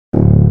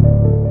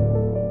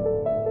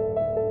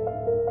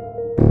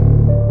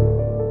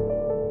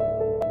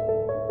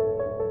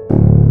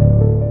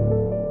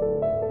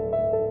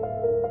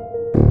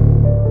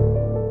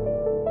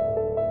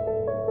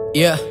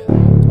Yeah.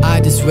 I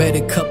just read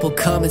a couple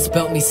comments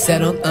about me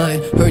set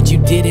online. Heard you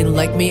didn't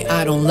like me,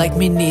 I don't like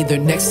me neither.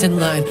 Next in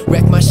line,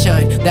 wreck my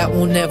shine. That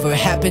won't ever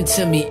happen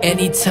to me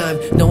anytime.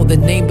 Know the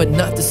name but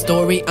not the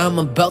story. I'm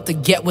about to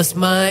get what's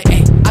mine.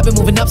 Ay, I've been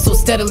moving up so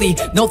steadily.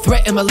 No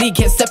threat in my league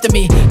can't step to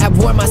me. Have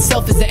warned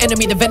myself as the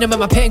enemy. The venom in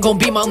my pen gon'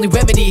 be my only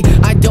remedy.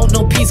 I don't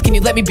know peace, can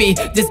you let me be?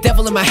 This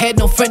devil in my head,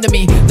 no friend of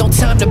me. No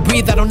time to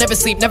breathe, I don't never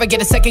sleep. Never get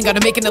a second,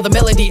 gotta make another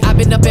melody. I've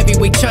been up every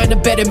week trying to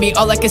better me.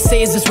 All I can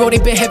say is this road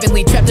ain't been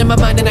heavenly. Trapped in my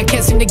mind and I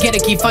can't seem to get a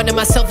key. Finding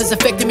myself is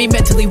affecting me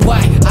mentally.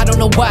 Why? I don't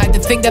know why. The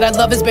thing that I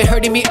love has been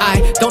hurting me.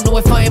 I don't know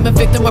if I am a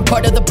victim or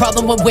part of the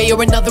problem. One way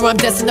or another I'm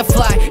destined to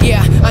fly.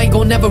 Yeah, I ain't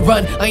gon' never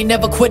run. I ain't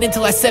never quit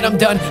until I said I'm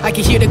done. I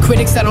can hear the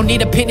critics, I don't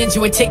need opinions.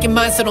 You ain't taking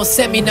mine, so don't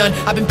send me none.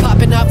 I've been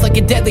popping off like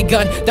a deadly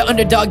gun. The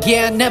underdog,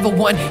 yeah, I never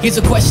won. Here's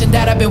a question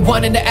that I've been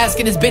wanting to ask,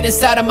 and it's been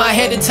inside of my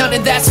head a ton.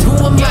 And that's who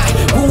am I?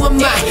 Who am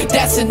I?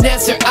 That's an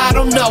answer I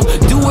don't know.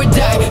 Do or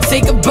die,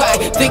 say goodbye.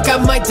 Think I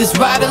might just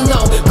ride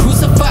alone.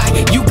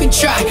 Crucify, you can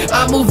try.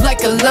 I move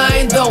like a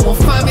lion though. Won't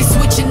find me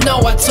switching, no.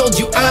 I told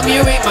you I'm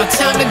here, ain't my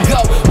time to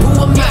go. Who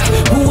am I?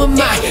 Who am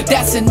I?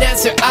 That's an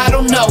answer I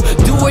don't know.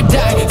 Do or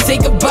die, say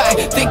goodbye.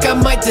 Think I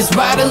might just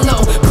ride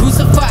alone.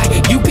 Crucify,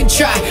 you can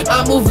try.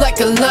 I move like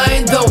a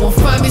lion though. Won't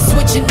find me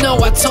switching, no.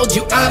 I told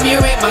you I'm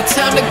here, ain't my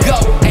time to go.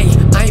 Hey,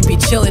 I ain't be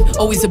chillin',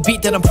 always a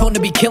beat that I'm prone to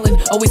be killing.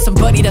 Always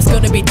somebody that's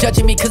gonna be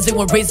judging me cause they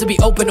weren't raised to be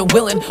open and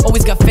willing.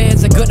 Always got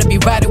fans that gonna be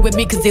riding with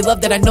me cause they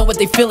love that I know what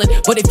they feeling.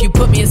 But if you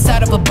put me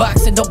inside of a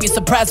box, and don't be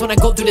surprised when I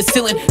go through the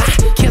ceiling.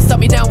 Can't stop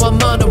me now,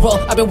 I'm on a roll.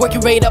 I've been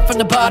working right up from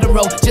the bottom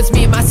row. Just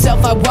me and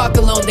myself, I walk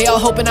alone. They all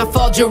hoping I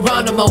fall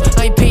Geronimo.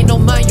 I ain't paying no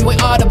mind, you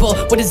ain't audible.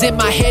 What is in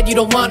my head, you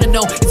don't wanna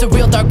know. It's a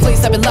real dark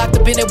place, I've been locked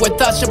up in it, where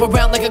thoughts jump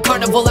around like a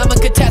carnival. I'm a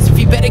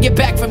catastrophe, better get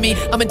back from me.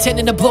 I'm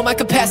intending to blow my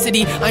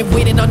capacity. I'm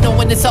waiting on no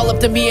one, it's all up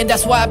to me. And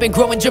that's why I've been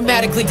growing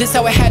dramatically. This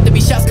how it had to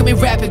be, shots coming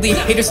rapidly.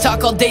 Haters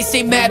talk all day,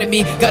 stay mad at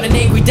me. Got an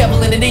angry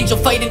devil and an angel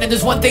fighting, and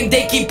there's one thing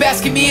they keep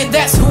asking me, and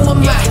that's who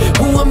am I?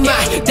 Who am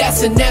I?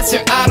 That's an answer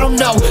I don't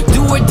know.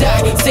 Do or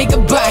die, say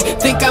goodbye.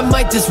 Think I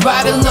might just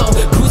ride alone.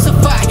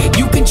 Crucify,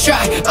 you can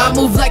try. I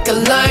move like a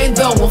lion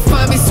though. Won't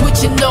find me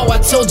switching, no. I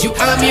told you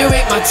I'm here,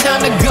 ain't my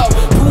time to go.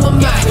 Who am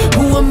I?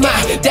 Who am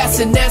I? That's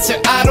an answer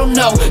I don't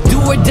know. Do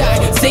or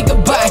die, say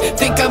goodbye.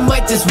 Think I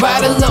might just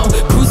ride alone.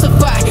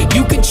 Crucify,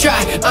 you can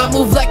try. I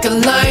move like a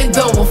lion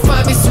though. Won't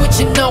find me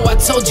switching, no. I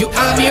told you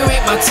I'm here,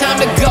 ain't my time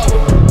to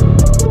go.